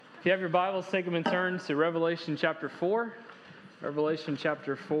If you have your Bibles, take them and turn to Revelation chapter 4. Revelation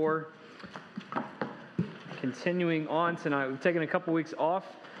chapter 4. Continuing on tonight, we've taken a couple weeks off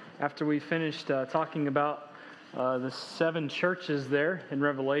after we finished talking about the 7 churches there in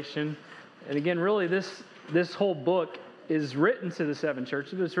Revelation. And again, really this whole book is written to the 7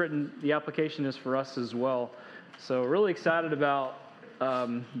 churches, but it's written, the application is for us as well. So really excited about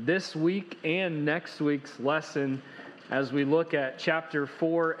this week and next week's lesson as we look at chapter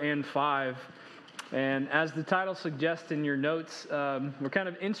 4 and 5. And as the title suggests in your notes, we're kind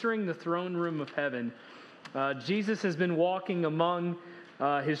of entering the throne room of heaven. Jesus has been walking among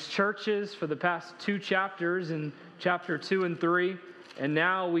his churches for the past 2 chapters, in chapter 2 and 3, and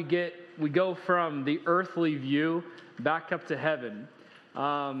now we go from the earthly view back up to heaven.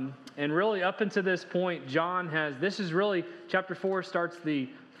 And really up until this point, chapter 4 starts the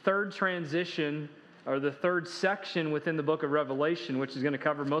third transition, or the third section within the book of Revelation, which is going to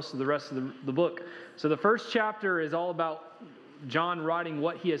cover most of the rest of the book. So the first chapter is all about John writing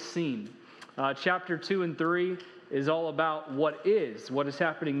what he has seen. Chapter 2 and 3 is all about what is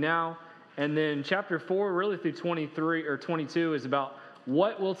happening now. And then chapter 4, really through 23 or 22, is about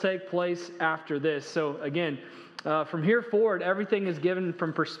what will take place after this. So again, from here forward, everything is given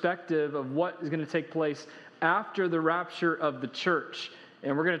from perspective of what is going to take place after the rapture of the church.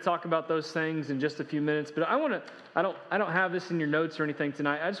 And we're going to talk about those things in just a few minutes. But I don't have this in your notes or anything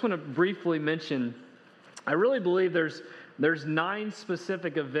tonight. I just want to briefly mention, I really believe there's 9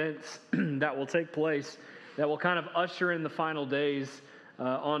 specific events that will take place that will kind of usher in the final days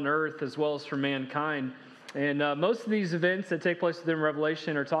on earth as well as for mankind. And most of these events that take place within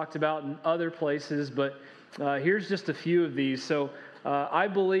Revelation are talked about in other places, but here's just a few of these. So I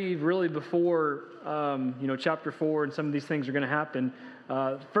believe really before chapter 4 and some of these things are going to happen,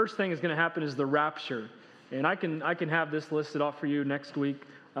 first thing is going to happen is the rapture. And I can have this listed off for you next week.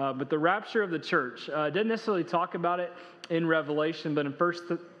 But the rapture of the church, didn't necessarily talk about it in Revelation, but in 1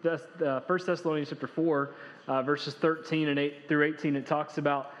 Thessalonians chapter 4, verses 13 and 8 through 18, it talks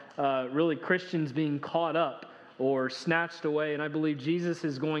about really Christians being caught up or snatched away. And I believe Jesus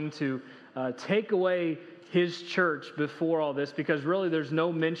is going to take away his church before all this, because really there's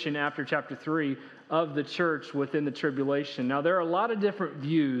no mention after chapter 3 of the church within the tribulation. Now, there are a lot of different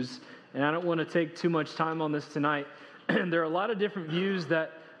views, and I don't want to take too much time on this tonight. There are a lot of different views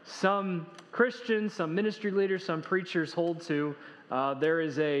that some Christians, some ministry leaders, some preachers hold to. There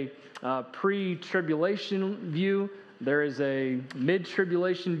is a pre-tribulation view, there is a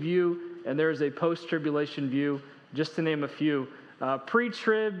mid-tribulation view, and there is a post-tribulation view, just to name a few.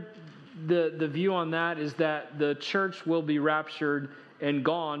 Pre-trib, the view on that is that the church will be raptured and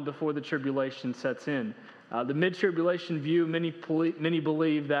gone before the tribulation sets in. The mid-tribulation view, many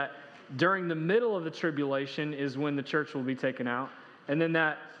believe that during the middle of the tribulation is when the church will be taken out. And then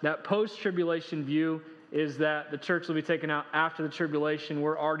that post-tribulation view is that the church will be taken out after the tribulation.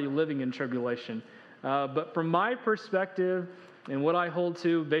 We're already living in tribulation. But from my perspective and what I hold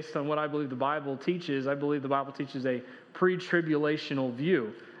to, based on what I believe the Bible teaches, I believe the Bible teaches a pre-tribulational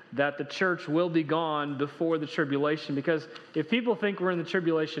view, that the church will be gone before the tribulation. Because if people think we're in the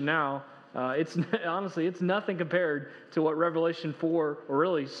tribulation now, it's nothing compared to what Revelation 4, or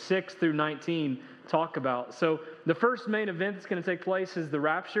really 6 through 19, talk about. So the first main event that's going to take place is the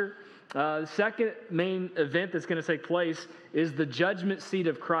rapture. The second main event that's going to take place is the judgment seat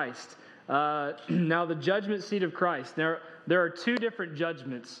of Christ. Now, the judgment seat of Christ. There are 2 different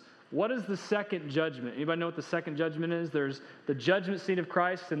judgments. What is the second judgment? Anybody know what the second judgment is? There's the judgment seat of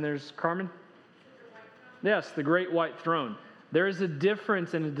Christ, and there's Carmen? Yes, the great white throne. There is a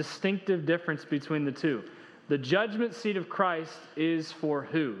difference, and a distinctive difference between the 2. The judgment seat of Christ is for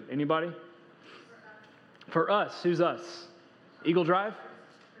who? Anybody? For us. Who's us? Eagle Drive?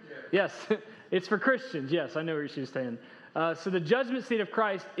 Yes, it's for Christians. Yes, I know where she was saying. So the judgment seat of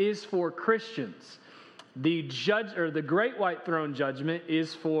Christ is for Christians. The great white throne judgment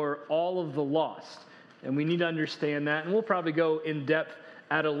is for all of the lost. And we need to understand that. And we'll probably go in depth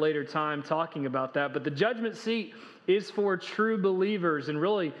at a later time talking about that. But the judgment seat is for true believers. And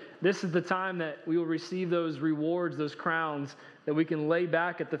really, this is the time that we will receive those rewards, those crowns that we can lay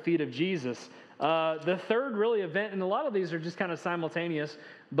back at the feet of Jesus. The third really event, and a lot of these are just kind of simultaneous,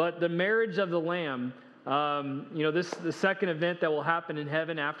 but the marriage of the Lamb. This is the second event that will happen in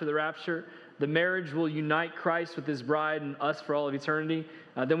heaven after the rapture. The marriage will unite Christ with his bride and us for all of eternity.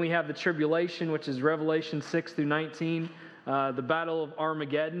 Then we have the tribulation, which is Revelation 6 through 19. The battle of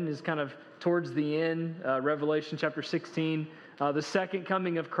Armageddon is kind of towards the end, Revelation chapter 16. The second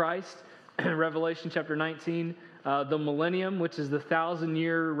coming of Christ, Revelation chapter 19. The millennium, which is the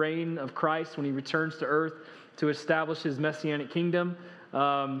 1,000-year reign of Christ when he returns to earth to establish his messianic kingdom.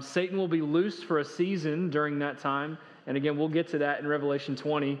 Satan will be loosed for a season during that time. And again, we'll get to that in Revelation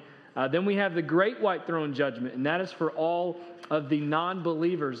 20. Then we have the great white throne judgment, and that is for all of the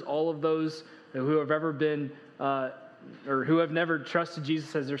non-believers, all of those who have ever been, or who have never trusted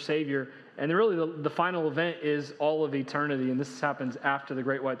Jesus as their Savior. And then really the final event is all of eternity, and this happens after the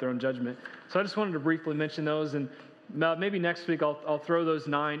great white throne judgment. So I just wanted to briefly mention those, and maybe next week I'll throw those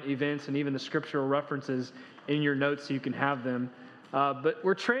 9 events and even the scriptural references in your notes so you can have them. But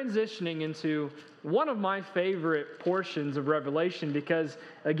we're transitioning into one of my favorite portions of Revelation because,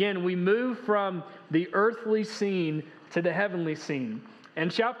 again, we move from the earthly scene to the heavenly scene.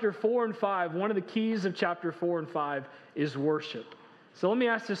 And chapter 4 and 5, one of the keys of chapter 4 and 5 is worship. So let me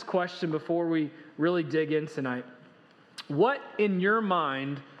ask this question before we really dig in tonight. What, in your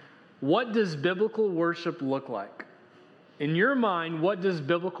mind, what does biblical worship look like? In your mind, what does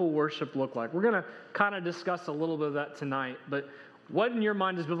biblical worship look like? We're going to kind of discuss a little bit of that tonight, but what in your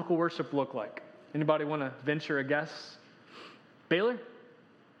mind does biblical worship look like? Anybody want to venture a guess? Baylor?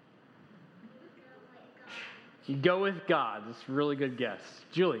 You go with God. That's a really good guess.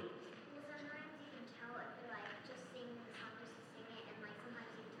 Julie?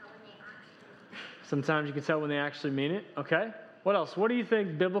 Sometimes you can tell when they actually mean it. Okay. What else? What do you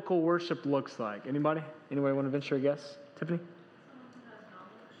think biblical worship looks like? Anybody? Anybody want to venture a guess? Tiffany?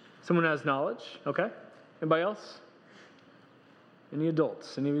 Someone has knowledge. Okay. Anybody else? Any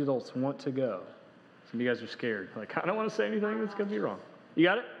adults? Any of the adults want to go? Some of you guys are scared. Like, I don't want to say anything that's going to be wrong. You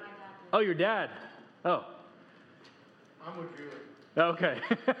got it? Oh, your dad. Oh. I'm with Julie. Okay.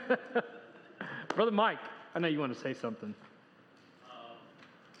 Brother Mike, I know you want to say something.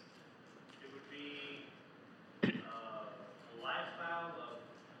 It would be a lifestyle of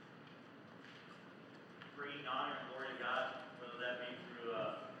bringing honor and glory to God, whether that be through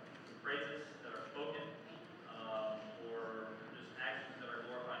phrases that are spoken or just actions that are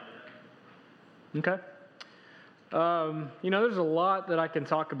glorifying to Him. Okay. There's a lot that I can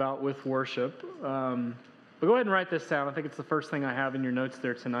talk about with worship. But go ahead and write this down. I think it's the first thing I have in your notes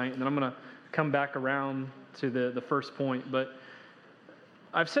there tonight. And then I'm going to come back around to the first point. But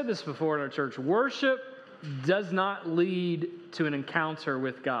I've said this before in our church. Worship does not lead to an encounter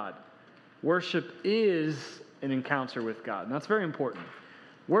with God. Worship is an encounter with God. And that's very important.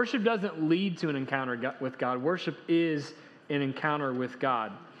 Worship doesn't lead to an encounter with God. Worship is an encounter with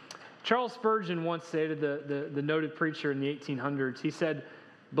God. Charles Spurgeon once stated, the noted preacher in the 1800s, he said,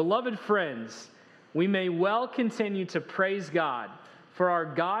 "Beloved friends, we may well continue to praise God, for our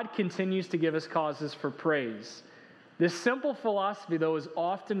God continues to give us causes for praise." This simple philosophy, though, is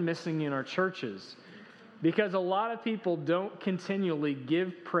often missing in our churches because a lot of people don't continually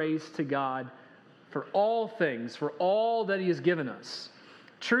give praise to God for all things, for all that He has given us.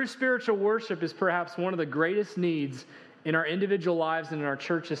 True spiritual worship is perhaps one of the greatest needs in our individual lives and in our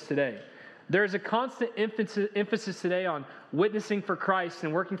churches today. There's a constant emphasis today on witnessing for Christ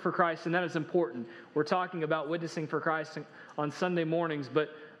and working for Christ, and that is important. We're talking about witnessing for Christ on Sunday mornings, but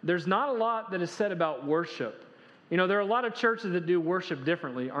there's not a lot that is said about worship. There are a lot of churches that do worship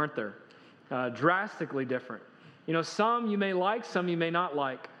differently, aren't there? Drastically different. Some you may like, some you may not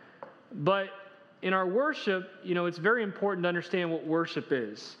like. But in our worship, it's very important to understand what worship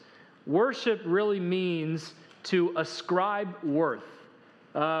is. Worship really means to ascribe worth.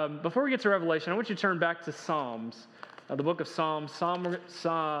 Before we get to Revelation, I want you to turn back to Psalms, the book of Psalms, Psalm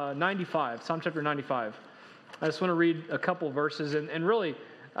 95, Psalm chapter 95. I just want to read a couple verses, and really,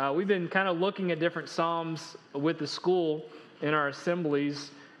 we've been kind of looking at different Psalms with the school in our assemblies,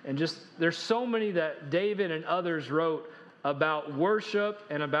 and just there's so many that David and others wrote about worship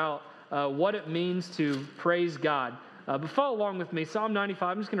and about what it means to praise God. But follow along with me. Psalm 95,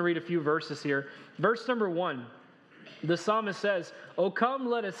 I'm just going to read a few verses here. Verse number 1, the psalmist says, "O come,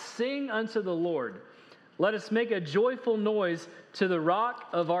 let us sing unto the Lord. Let us make a joyful noise to the rock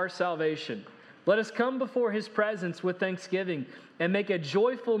of our salvation. Let us come before His presence with thanksgiving and make a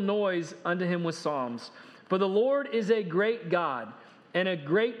joyful noise unto Him with psalms. For the Lord is a great God and a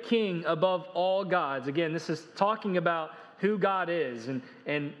great King above all gods." Again, this is talking about who God is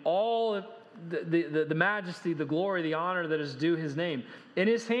and all of the majesty, the glory, the honor that is due His name. In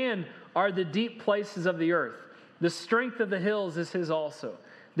His hand are the deep places of the earth. The strength of the hills is His also.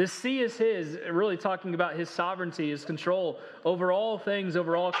 The sea is His, really talking about His sovereignty, His control over all things,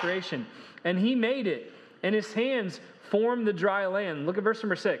 over all creation. And He made it, and His hands formed the dry land. Look at verse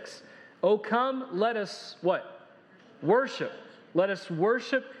number 6. "O come, let us," what? Worship. "Let us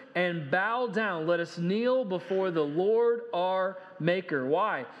worship and bow down. Let us kneel before the Lord our Maker."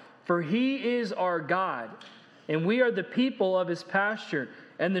 Why? "For He is our God, and we are the people of His pasture,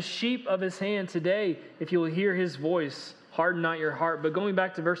 and the sheep of His hand. Today, if you will hear His voice, harden not your heart. But going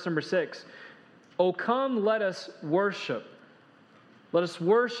back to verse number 6, "O come, let us worship. Let us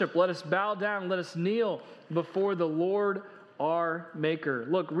worship, let us bow down, let us kneel before the Lord our Maker."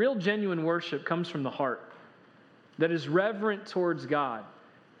 Look, real genuine worship comes from the heart that is reverent towards God.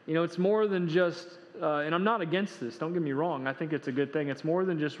 You know, it's more than just, and I'm not against this, don't get me wrong, I think it's a good thing. It's more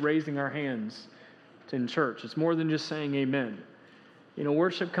than just raising our hands in church. It's more than just saying amen. You know,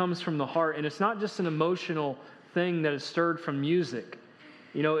 worship comes from the heart, and it's not just an emotional thing that is stirred from music.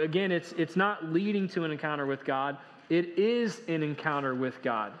 You know, again, it's not leading to an encounter with God. It is an encounter with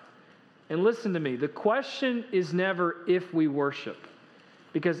God. And listen to me, the question is never if we worship,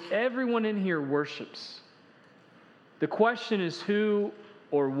 because everyone in here worships. The question is who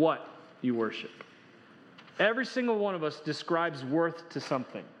or what you worship. Every single one of us describes worth to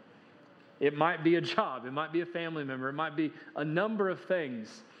something. It might be a job, it might be a family member, it might be a number of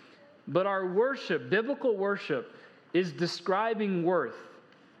things. But our worship, biblical worship, is describing worth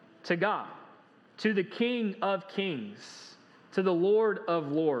to God, to the King of Kings, to the Lord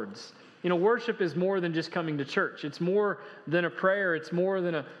of Lords. You know, worship is more than just coming to church. It's more than a prayer. It's more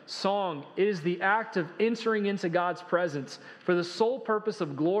than a song. It is the act of entering into God's presence for the sole purpose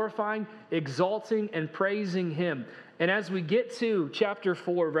of glorifying, exalting, and praising Him. And as we get to chapter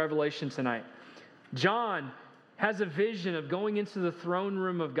 4 of Revelation tonight, John has a vision of going into the throne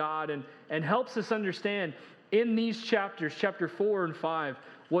room of God and helps us understand in these chapters, chapter 4 and 5,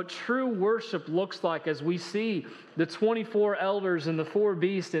 what true worship looks like as we see the 24 elders and the 4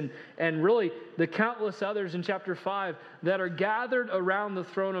 beasts and really the countless others in chapter 5 that are gathered around the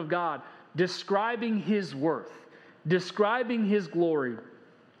throne of God, describing His worth, describing His glory,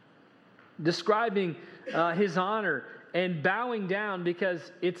 describing His honor, and bowing down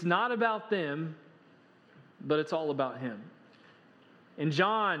because it's not about them, but it's all about Him. And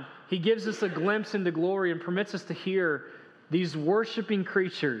John, he gives us a glimpse into glory and permits us to hear these worshiping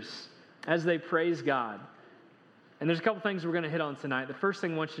creatures as they praise God. And there's a couple things we're going to hit on tonight. The first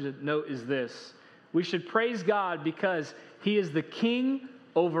thing I want you to note is this. We should praise God because He is the King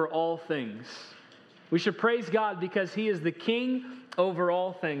over all things. We should praise God because He is the King over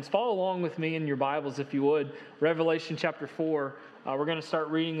all things. Follow along with me in your Bibles if you would. Revelation chapter 4. We're going to start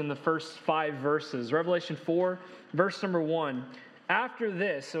reading in the first 5 verses. Revelation 4, verse number 1. After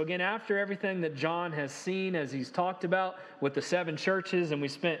this, so again, after everything that John has seen as he's talked about with the 7 churches, and we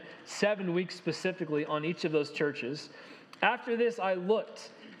spent 7 weeks specifically on each of those churches. After this, I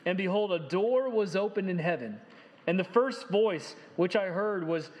looked, and behold, a door was opened in heaven. And the first voice which I heard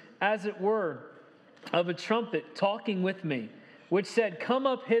was, as it were, of a trumpet talking with me, which said, "Come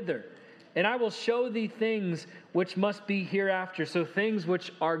up hither, and I will show thee things which must be hereafter." So things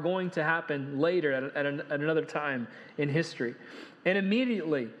which are going to happen later at another time in history. And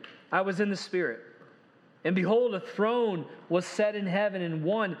immediately I was in the Spirit. And behold, a throne was set in heaven, and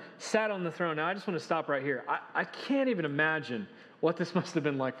one sat on the throne. Now I just want to stop right here. I can't even imagine what this must have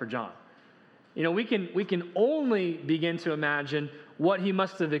been like for John. You know, we can only begin to imagine what he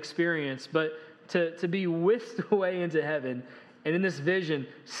must have experienced, but to be whisked away into heaven and in this vision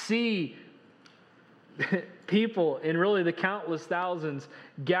see people and really the countless thousands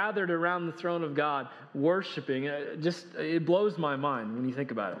gathered around the throne of God worshiping, it blows my mind when you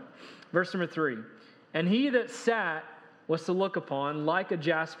think about it. Verse number 3, and he that sat was to look upon like a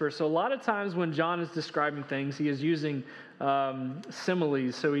jasper. So a lot of times when John is describing things, he is using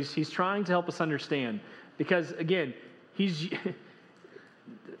similes. So he's trying to help us understand. Because again,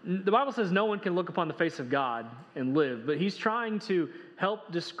 the Bible says no one can look upon the face of God and live. But he's trying to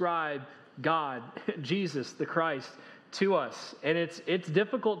help describe God, Jesus, the Christ, to us. And it's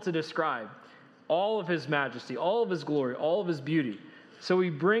difficult to describe all of His majesty, all of His glory, all of His beauty. So he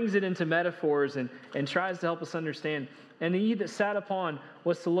brings it into metaphors and tries to help us understand. And he that sat upon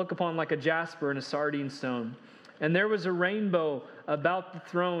was to look upon like a jasper and a sardine stone. And there was a rainbow about the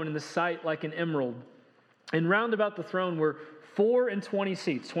throne, and the sight like an emerald. And round about the throne were 24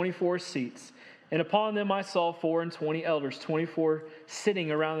 seats, 24 seats. And upon them I saw 24 elders, 24 sitting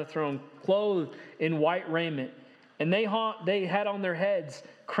around the throne, clothed in white raiment. And they had on their heads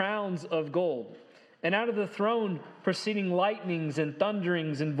crowns of gold. And out of the throne proceeding lightnings and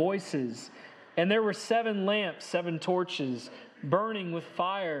thunderings and voices. And there were 7 lamps, 7 torches, burning with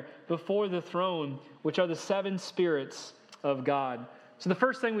fire before the throne, which are the 7 spirits of God. So the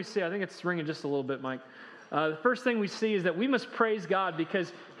first thing we see, I think it's ringing just a little bit, Mike. The first thing we see is that we must praise God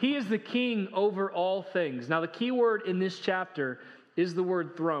because He is the King over all things. Now, the key word in this chapter is the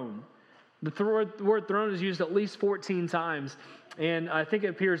word throne. The word throne is used at least 14 times, and I think it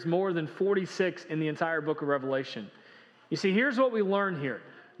appears more than 46 in the entire book of Revelation. You see, here's what we learn here.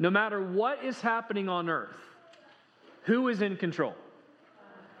 No matter what is happening on earth, Who is in control?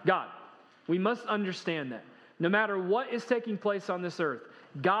 God. We must understand that. No matter what is taking place on this earth,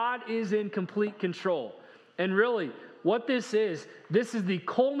 God is in complete control. And really, what this is the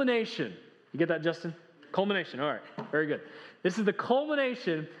culmination. You get that, Justin? Culmination. All right. Very good. This is the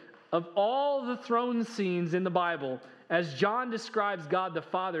culmination of all the throne scenes in the Bible as John describes God the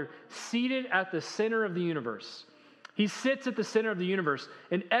Father seated at the center of the universe. He sits at the center of the universe,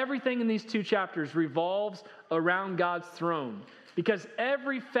 and everything in these 2 chapters revolves around God's throne. Because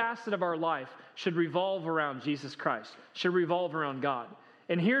every facet of our life should revolve around Jesus Christ, should revolve around God.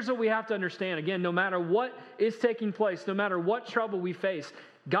 And here's what we have to understand. Again, no matter what is taking place, no matter what trouble we face,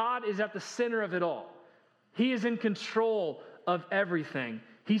 God is at the center of it all. He is in control of everything.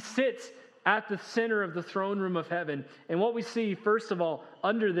 He sits at the center of the throne room of heaven. And what we see, first of all,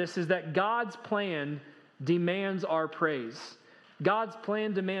 under this is that God's plan demands our praise. God's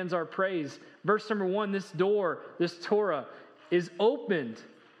plan demands our praise. Verse number 1, this door, this Torah, is opened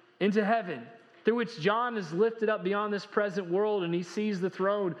into heaven, through which John is lifted up beyond this present world, and he sees the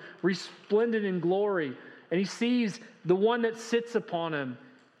throne resplendent in glory, and he sees the one that sits upon him.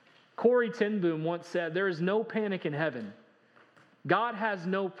 Corrie ten Boom once said, "There is no panic in heaven. God has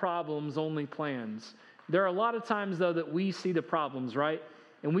no problems, only plans." There are a lot of times, though, that we see the problems, right?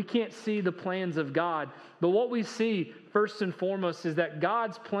 And we can't see the plans of God. But what we see, first and foremost, is that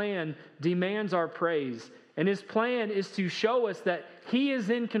God's plan demands our praise. And His plan is to show us that He is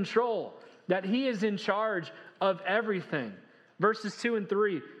in control, that He is in charge of everything. Verses 2 and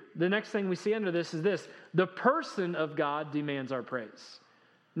 3, the next thing we see under this is this: the person of God demands our praise.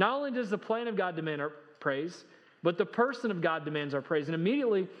 Not only does the plan of God demand our praise, but the person of God demands our praise. And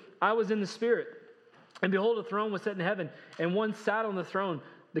immediately I was in the Spirit, and behold, a throne was set in heaven, and one sat on the throne.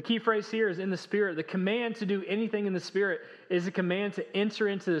 The key phrase here is in the Spirit. The command to do anything in the Spirit is a command to enter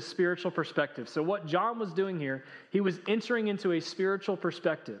into the spiritual perspective. So what John was doing here, he was entering into a spiritual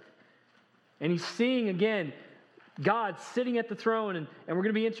perspective. And he's seeing, again, God sitting at the throne, and we're going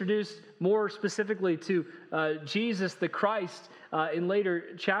to be introduced more specifically to Jesus the Christ in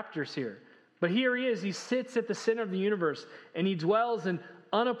later chapters here. But here he is. He sits at the center of the universe, and he dwells in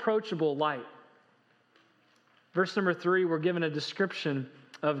unapproachable light. Verse number 3, we're given a description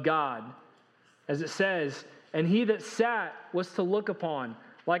of God. As it says, "And he that sat was to look upon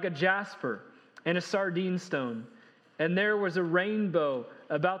like a jasper and a sardine stone. And there was a rainbow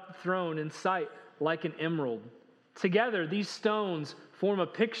about the throne in sight like an emerald." Together, these stones form a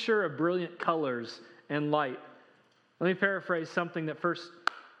picture of brilliant colors and light. Let me paraphrase something that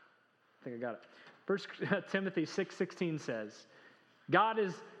I think I got it. 1 Timothy 6:16 says, "God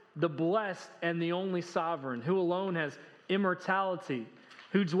is the blessed and the only sovereign, who alone has immortality,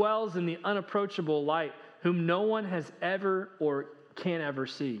 who dwells in the unapproachable light, whom no one has ever or can ever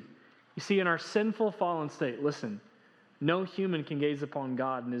see." You see, in our sinful fallen state, listen, no human can gaze upon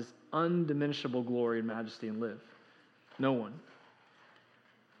God in His undiminishable glory and majesty and live. No one.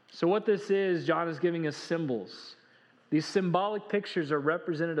 So what this is, John is giving us symbols. These symbolic pictures are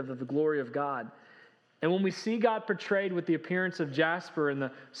representative of the glory of God. And when we see God portrayed with the appearance of jasper and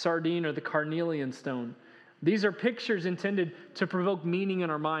the sardine or the carnelian stone, these are pictures intended to provoke meaning in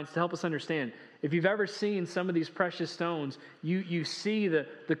our minds, to help us understand. If you've ever seen some of these precious stones, you see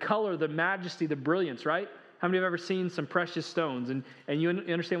the color, the majesty, the brilliance, right? How many have ever seen some precious stones? And you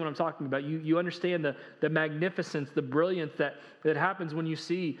understand what I'm talking about. You understand the magnificence, the brilliance that happens when you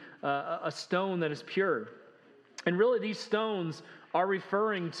see a stone that is pure. And really, these stones are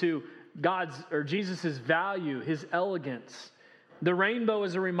referring to God's or Jesus' value, His elegance. The rainbow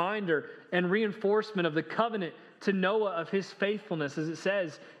is a reminder and reinforcement of the covenant to Noah of his faithfulness, as it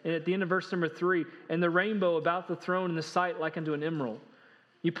says at the end of verse number 3, "And the rainbow about the throne in the sight like unto an emerald."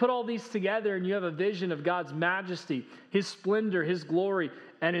 You put all these together and you have a vision of God's majesty, His splendor, His glory,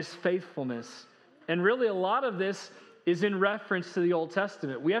 and His faithfulness. And really, a lot of this is in reference to the Old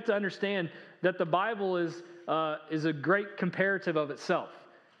Testament. We have to understand that the Bible is a great comparative of itself.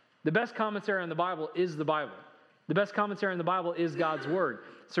 The best commentary on the Bible is the Bible. The best commentary on the Bible is God's Word.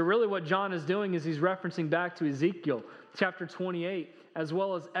 So really what John is doing is he's referencing back to Ezekiel chapter 28, as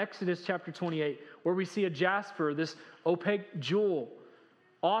well as Exodus chapter 28, where we see a jasper, this opaque jewel,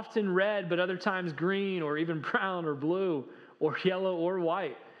 often red, but other times green or even brown or blue or yellow or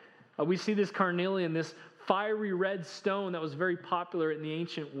white. We see this carnelian, this fiery red stone that was very popular in the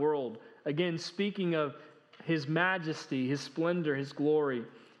ancient world. Again, speaking of His majesty, His splendor, His glory,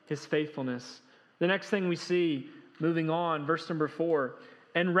 His faithfulness. The next thing we see, moving on, verse number 4,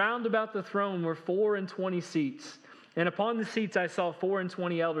 "And round about the throne were 24 seats, And upon the seats I saw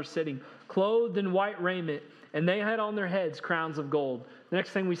 24 elders sitting, clothed in white raiment, and they had on their heads crowns of gold. The next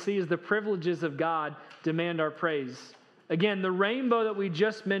thing we see is the privileges of God demand our praise. Again, the rainbow that we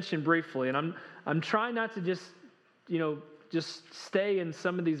just mentioned briefly, and I'm trying not to just stay in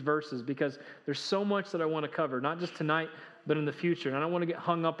some of these verses because there's so much that I want to cover, not just tonight, but in the future. And I don't want to get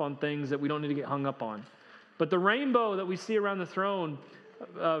hung up on things that we don't need to get hung up on. But the rainbow that we see around the throne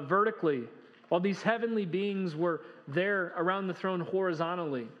vertically, while these heavenly beings were there around the throne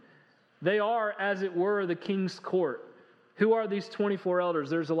horizontally, they are, as it were, the king's court. Who are these 24 elders?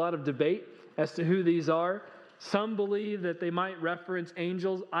 There's a lot of debate as to who these are. Some believe that they might reference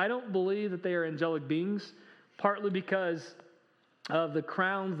angels. I don't believe that they are angelic beings, partly because of the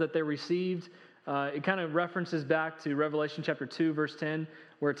crowns that they received. It kind of references back to Revelation chapter 2, verse 10,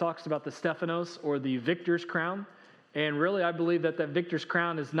 where it talks about the Stephanos, or the victor's crown. And really, I believe that victor's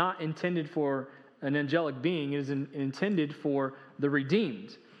crown is not intended for an angelic being. It is intended for the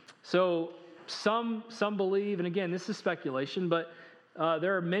redeemed. So some believe, and again, this is speculation, but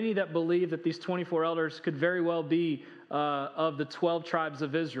there are many that believe that these 24 elders could very well be of the 12 tribes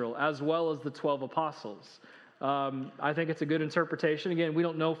of Israel, as well as the 12 apostles. I think it's a good interpretation. Again, we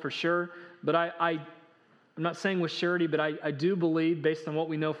don't know for sure, but I'm not saying with surety, but I do believe, based on what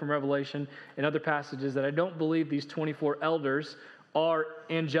we know from Revelation and other passages, that I don't believe these 24 elders are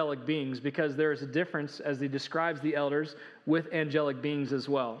angelic beings, because there is a difference, as he describes the elders, with angelic beings as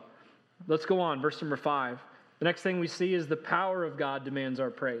well. Let's go on, verse number 5. The next thing we see is the power of God demands our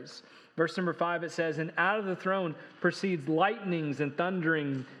praise. Verse number 5, it says, "And out of the throne proceeds lightnings and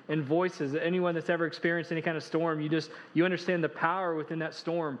thundering and voices." Anyone that's ever experienced any kind of storm, you understand the power within that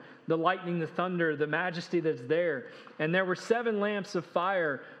storm, the lightning, the thunder, the majesty that's there. "And there were 7 lamps of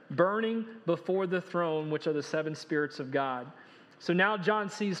fire burning before the throne, which are the 7 spirits of God." So now John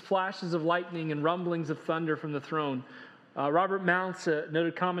sees flashes of lightning and rumblings of thunder from the throne. Robert Mounce,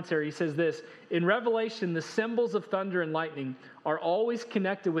 noted commentary, he says this: "In Revelation, the symbols of thunder and lightning are always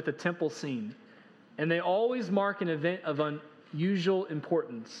connected with a temple scene, and they always mark an event of unusual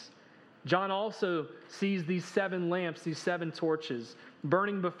importance." John also sees these 7 lamps, these 7 torches,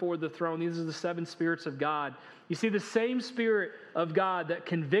 burning before the throne. These are the 7 spirits of God. You see, the same Spirit of God that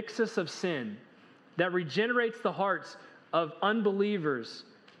convicts us of sin, that regenerates the hearts of unbelievers,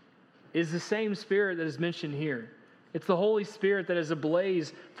 is the same Spirit that is mentioned here. It's the Holy Spirit that is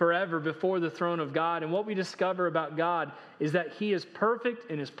ablaze forever before the throne of God. And what we discover about God is that He is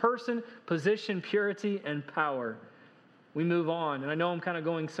perfect in His person, position, purity, and power. We move on. And I know I'm kind of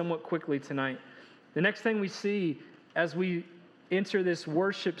going somewhat quickly tonight. The next thing we see as we enter this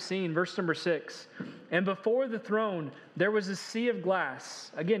worship scene, verse number 6. "And before the throne, there was a sea of glass."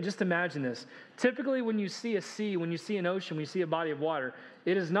 Again, just imagine this. Typically, when you see a sea, when you see an ocean, when you see a body of water,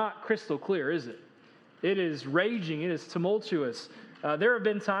 it is not crystal clear, is it? It is raging. It is tumultuous. There have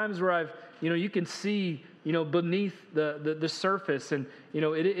been times where you can see, beneath the surface, and,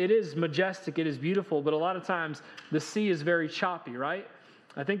 it is majestic. It is beautiful. But a lot of times the sea is very choppy, right?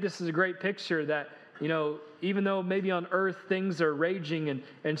 I think this is a great picture that, even though maybe on earth things are raging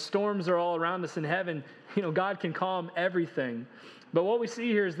and storms are all around us, in heaven, God can calm everything. But what we see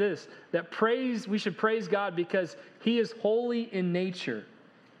here is this, that we should praise God because He is holy in nature.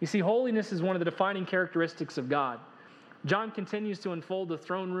 You see, holiness is one of the defining characteristics of God. John continues to unfold the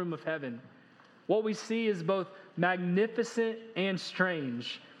throne room of heaven. What we see is both magnificent and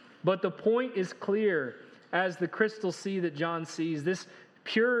strange. But the point is clear, as the crystal sea that John sees. This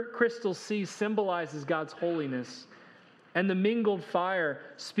pure crystal sea symbolizes God's holiness. And the mingled fire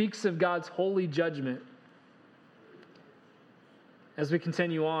speaks of God's holy judgment. As we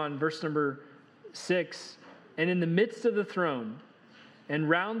continue on, verse number 6, "And in the midst of the throne, and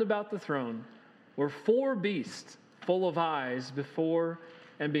round about the throne, were 4 beasts full of eyes before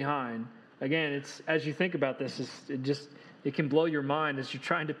and behind." Again, it's, as you think about this, it can blow your mind as you're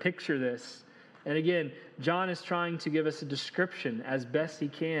trying to picture this. And again, John is trying to give us a description as best he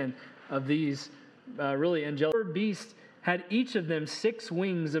can of these really angelic. 4 beasts had each of them 6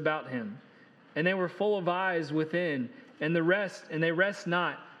 wings about him, and they were full of eyes within, and they rest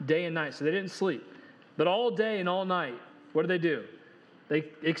not day and night. So they didn't sleep, but all day and all night, what do? They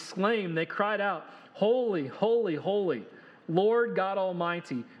exclaimed, they cried out, "Holy, holy, holy, Lord God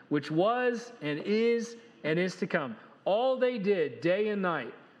Almighty, which was and is to come." All they did, day and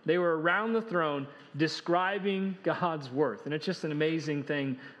night, they were around the throne describing God's worth. And it's just an amazing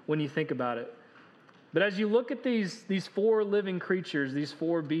thing when you think about it. But as you look at these 4 living creatures, these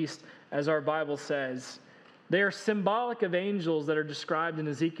 4 beasts, as our Bible says, they are symbolic of angels that are described in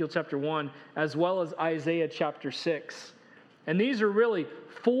Ezekiel chapter 1, as well as Isaiah chapter 6. And these are really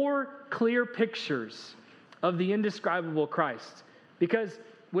 4 clear pictures of the indescribable Christ. Because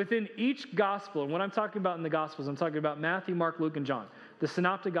within each gospel, and what I'm talking about in the gospels, I'm talking about Matthew, Mark, Luke, and John, the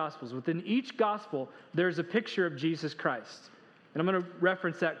synoptic gospels. Within each gospel, there's a picture of Jesus Christ. And I'm going to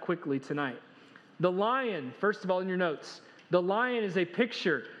reference that quickly tonight. The lion, first of all in your notes, the lion is a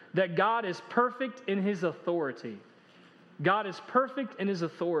picture that God is perfect in his authority. God is perfect in his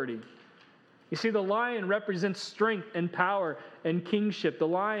authority. You see, the lion represents strength and power and kingship. The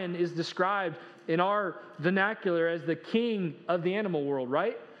lion is described in our vernacular as the king of the animal world,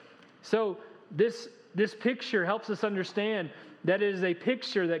 right? So this picture helps us understand that it is a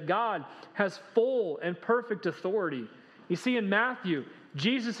picture that God has full and perfect authority. You see, in Matthew,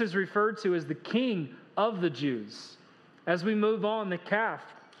 Jesus is referred to as the King of the Jews. As we move on, the calf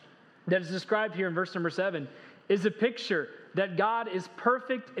that is described here in verse number 7 is a picture that God is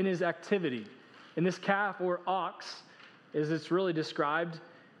perfect in his activity. And this calf or ox, as it's really described,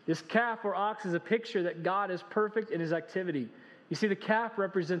 this calf or ox is a picture that God is perfect in his activity. You see, the calf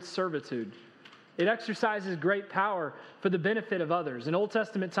represents servitude. It exercises great power for the benefit of others. In Old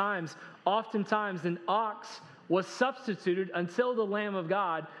Testament times, oftentimes an ox was substituted until the Lamb of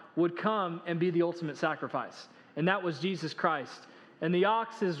God would come and be the ultimate sacrifice. And that was Jesus Christ. And the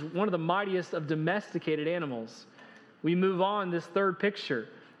ox is one of the mightiest of domesticated animals. We move on, this third picture.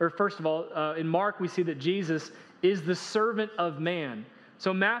 Or first of all, in Mark, we see that Jesus is the servant of man.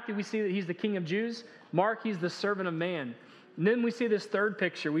 So Matthew, we see that he's the King of Jews. Mark, he's the servant of man. And then we see this third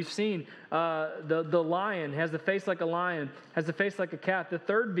picture. We've seen the lion has the face like a lion, has the face like a calf. The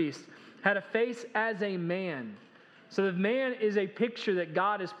third beast had a face as a man. So the man is a picture that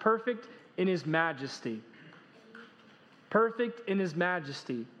God is perfect in his majesty. Perfect in his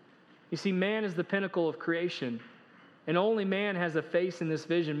majesty. You see, man is the pinnacle of creation. And only man has a face in this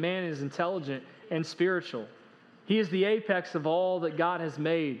vision. Man is intelligent and spiritual. He is the apex of all that God has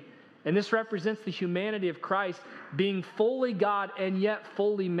made. And this represents the humanity of Christ being fully God and yet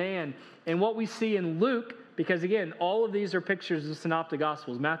fully man. And what we see in Luke, because again, all of these are pictures of the synoptic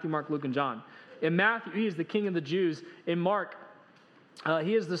gospels, Matthew, Mark, Luke, and John. In Matthew, he is the King of the Jews. In Mark,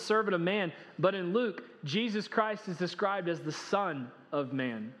 he is the servant of man. But in Luke, Jesus Christ is described as the Son of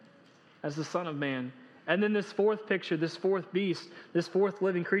Man. As the Son of Man. And then this fourth picture, this fourth beast, this fourth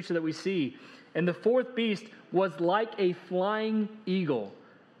living creature that we see. And the fourth beast was like a flying eagle.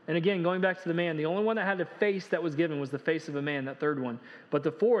 And again, going back to the man, the only one that had a face that was given was the face of a man, that third one. But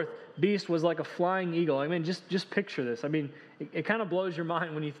the fourth beast was like a flying eagle. I mean, just picture this. I mean, it kind of blows your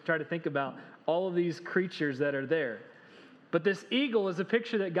mind when you try to think about all of these creatures that are there. But this eagle is a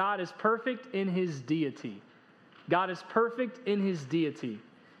picture that God is perfect in his deity. God is perfect in his deity.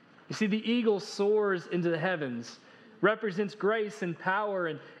 You see, the eagle soars into the heavens, represents grace and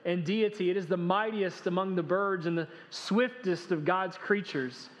power and deity. It is the mightiest among the birds and the swiftest of God's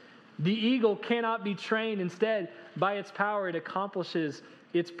creatures. The eagle cannot be trained. Instead, by its power, it accomplishes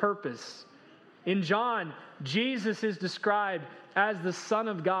its purpose. In John, Jesus is described as the Son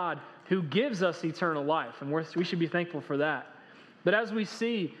of God who gives us eternal life, and we should be thankful for that. But as we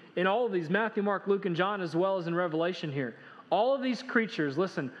see in all of these, Matthew, Mark, Luke, and John, as well as in Revelation here, all of these creatures,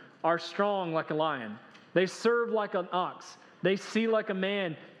 listen, are strong like a lion. They serve like an ox. They see like a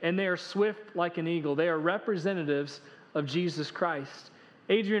man, and they are swift like an eagle. They are representatives of Jesus Christ.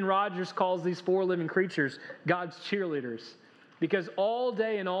 Adrian Rogers calls these four living creatures God's cheerleaders, because all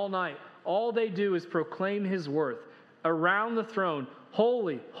day and all night, all they do is proclaim his worth around the throne.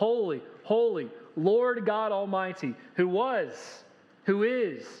 Holy, holy, holy, Lord God Almighty, who was, who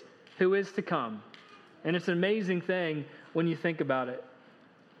is to come. And it's an amazing thing when you think about it.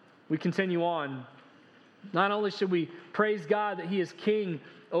 We continue on. Not only should we praise God that he is king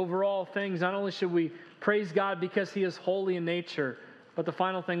over all things, not only should we praise God because he is holy in nature, but the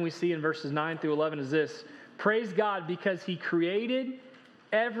final thing we see in verses 9 through 11 is this. Praise God because he created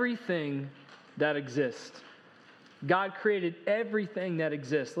everything that exists. God created everything that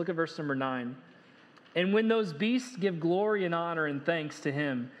exists. Look at verse number 9. And when those beasts give glory and honor and thanks to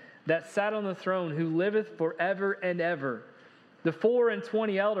him that sat on the throne, who liveth forever and ever, the 24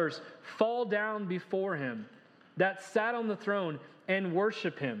 elders fall down before him that sat on the throne and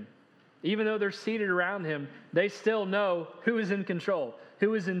worship him. Even though they're seated around him, they still know who is in control,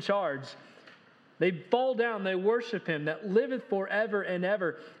 who is in charge. They fall down, they worship him that liveth forever and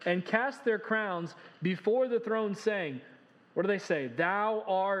ever, and cast their crowns before the throne, saying, what do they say? Thou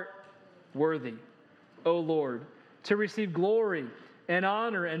art worthy, O Lord, to receive glory and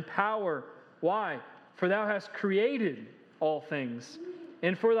honor and power. Why? For thou hast created all things,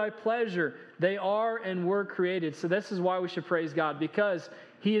 and for thy pleasure they are and were created. So this is why we should praise God, because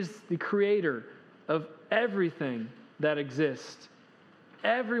he is the creator of everything that exists.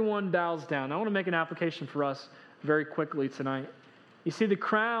 everyone bows down. I want to make an application for us very quickly tonight. You see, the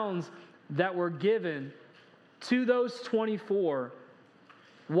crowns that were given to those 24,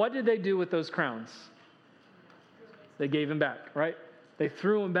 what did they do with those crowns? They gave them back, right? They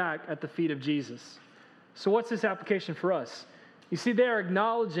threw them back at the feet of Jesus. So what's this application for us? You see, they are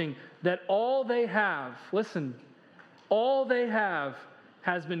acknowledging that all they have, listen, all they have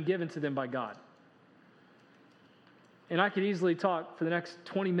has been given to them by God. And I could easily talk for the next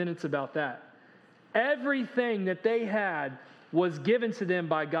 20 minutes about that. Everything that they had was given to them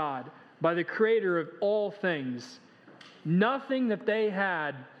by God, by the Creator of all things. Nothing that they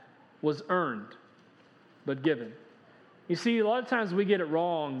had was earned, but given. You see, a lot of times we get it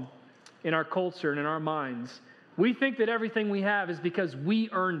wrong in our culture and in our minds. We think that everything we have is because we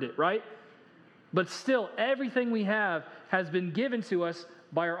earned it, right? But still, everything we have has been given to us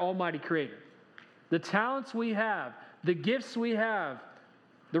by our Almighty Creator. The talents we have, the gifts we have,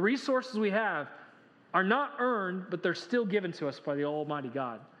 the resources we have are not earned, but they're still given to us by the Almighty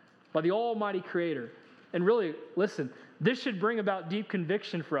God, by the Almighty Creator. And really, listen, this should bring about deep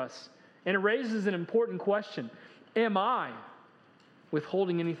conviction for us. And it raises an important question. Am I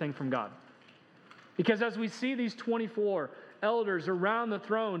withholding anything from God? Because as we see these 24 elders around the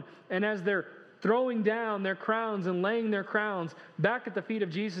throne, and as they're throwing down their crowns and laying their crowns back at the feet of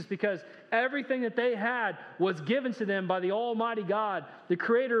Jesus, because everything that they had was given to them by the Almighty God, the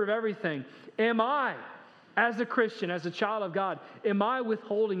Creator of everything. Am I, as a Christian, as a child of God, am I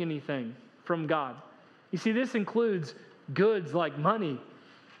withholding anything from God? You see, this includes goods like money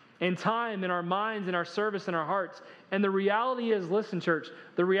and time in our minds and our service and our hearts. And the reality is, listen, church,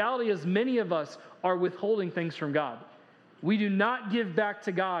 the reality is many of us are withholding things from God. We do not give back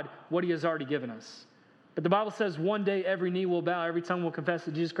to God what He has already given us. But the Bible says one day every knee will bow, every tongue will confess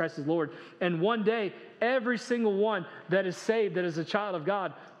that Jesus Christ is Lord. And one day every single one that is saved, that is a child of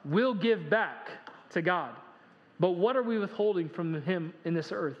God, will give back to God. But what are we withholding from Him in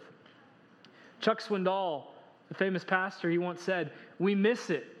this earth? Chuck Swindoll, the famous pastor, he once said, we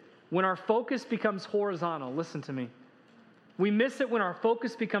miss it when our focus becomes horizontal. Listen to me. We miss it when our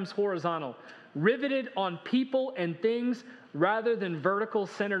focus becomes horizontal, riveted on people and things rather than vertical,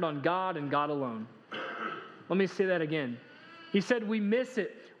 centered on God and God alone. Let me say that again. He said we miss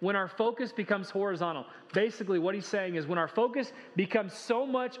it when our focus becomes horizontal. Basically, what he's saying is when our focus becomes so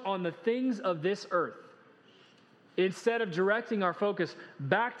much on the things of this earth, instead of directing our focus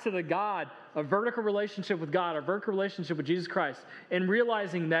back to the God, a vertical relationship with God, a vertical relationship with Jesus Christ, and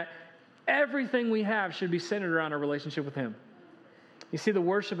realizing that everything we have should be centered around our relationship with Him. You see, the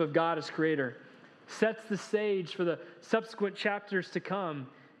worship of God as Creator sets the stage for the subsequent chapters to come.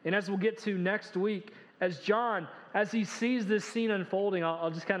 And as we'll get to next week, as John, as he sees this scene unfolding,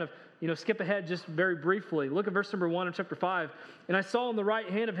 I'll just kind of skip ahead just very briefly. Look at verse number 1 of chapter 5. And I saw in the right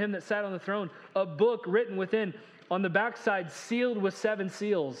hand of Him that sat on the throne a book written within, on the backside, sealed with 7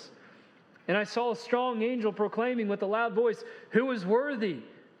 seals. And I saw a strong angel proclaiming with a loud voice, "Who is worthy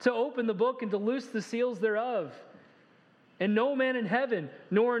to open the book and to loose the seals thereof?" And no man in heaven,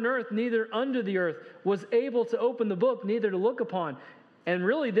 nor in earth, neither under the earth, was able to open the book, neither to look upon. And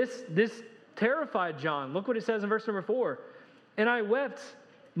really, this terrified John. Look what it says in verse number 4. And I wept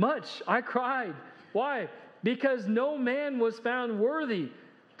much. I cried. Why? Because no man was found worthy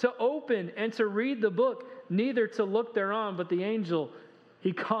to open and to read the book, neither to look thereon. But the angel,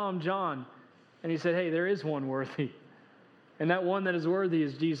 he calmed John. And he said, hey, there is one worthy. And that one that is worthy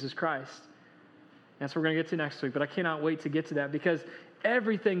is Jesus Christ. That's what we're going to get to next week. But I cannot wait to get to that because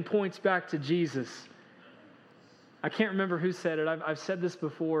everything points back to Jesus. I can't remember who said it. I've said this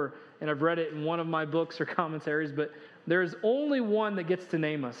before, and I've read it in one of my books or commentaries, but there is only one that gets to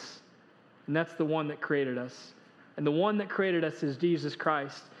name us, and that's the one that created us. And the one that created us is Jesus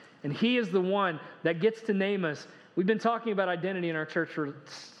Christ. And He is the one that gets to name us. We've been talking about identity in our church for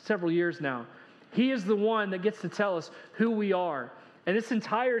several years now. He is the one that gets to tell us who we are. And this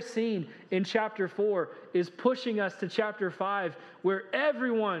entire scene in chapter 4 is pushing us to chapter 5, where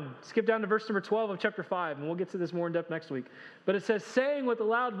everyone, skip down to verse number 12 of chapter 5, and we'll get to this more in depth next week. But it says, saying with a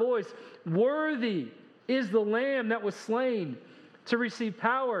loud voice, worthy is the Lamb that was slain to receive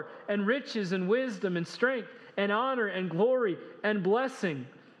power and riches and wisdom and strength and honor and glory and blessing.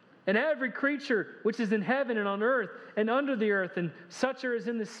 And every creature which is in heaven and on earth and under the earth and such are as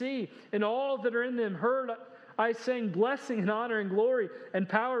in the sea and all that are in them heard I saying, blessing and honor and glory and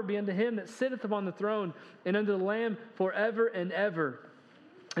power be unto Him that sitteth upon the throne and unto the Lamb forever and ever.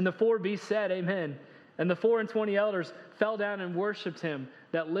 And the 4 beasts said, Amen. And the 24 elders fell down and worshipped Him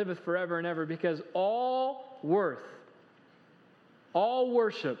that liveth forever and ever, because all worship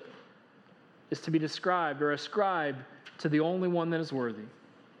is to be described or ascribed to the only one that is worthy,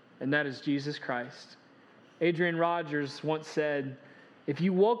 and that is Jesus Christ. Adrian Rogers once said, if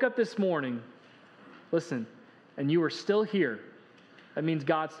you woke up this morning, listen, and you are still here, that means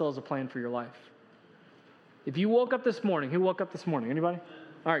God still has a plan for your life. If you woke up this morning, who woke up this morning? Anybody?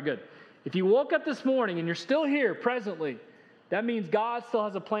 All right, good. If you woke up this morning and you're still here presently, that means God still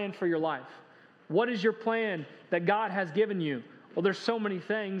has a plan for your life. What is your plan that God has given you? Well, there's so many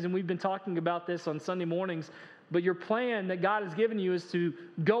things, and we've been talking about this on Sunday mornings, but your plan that God has given you is to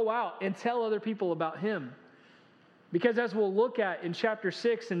go out and tell other people about Him. Because as we'll look at in chapter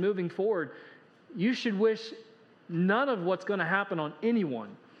 6 and moving forward, you should wish none of what's going to happen on anyone.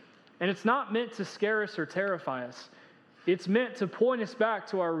 And it's not meant to scare us or terrify us. It's meant to point us back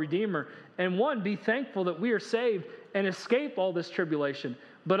to our Redeemer. And one, be thankful that we are saved and escape all this tribulation.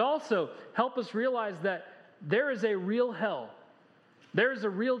 But also help us realize that there is a real hell. There is a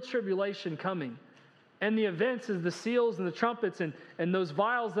real tribulation coming. And the events is the seals and the trumpets and those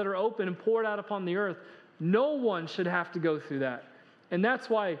vials that are open and poured out upon the earth. No one should have to go through that. And that's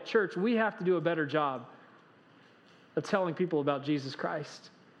why, church, we have to do a better job of telling people about Jesus Christ.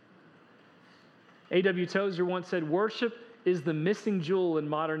 A.W. Tozer once said, worship is the missing jewel in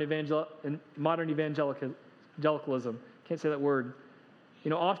modern evangelicalism. Can't say that word.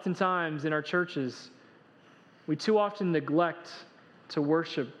 Oftentimes in our churches, we too often neglect to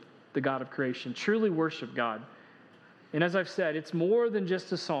worship the God of creation, truly worship God. And as I've said, it's more than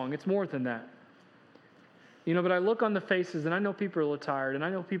just a song. It's more than that. But I look on the faces, and I know people are a little tired, and I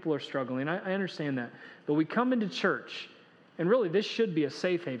know people are struggling. I understand that. But we come into church, and really this should be a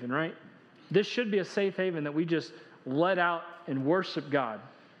safe haven, right? This should be a safe haven that we just let out and worship God.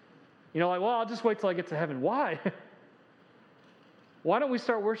 I'll just wait till I get to heaven. Why? Why don't we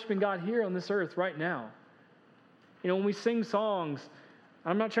start worshiping God here on this earth right now? When we sing songs,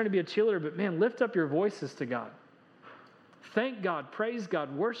 I'm not trying to be a cheerleader, but man, lift up your voices to God. Thank God, praise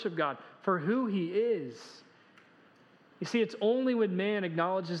God, worship God for who He is. You see, it's only when man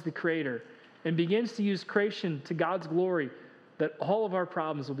acknowledges the Creator and begins to use creation to God's glory that all of our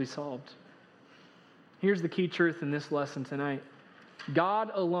problems will be solved. Here's the key truth in this lesson tonight.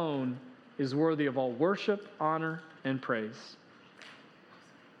 God alone is worthy of all worship, honor, and praise.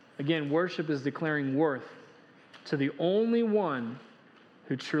 Again, worship is declaring worth to the only one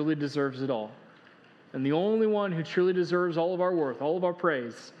who truly deserves it all. And the only one who truly deserves all of our worth, all of our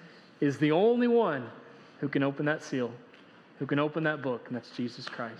praise, is the only one who can open that seal, who can open that book, and that's Jesus Christ.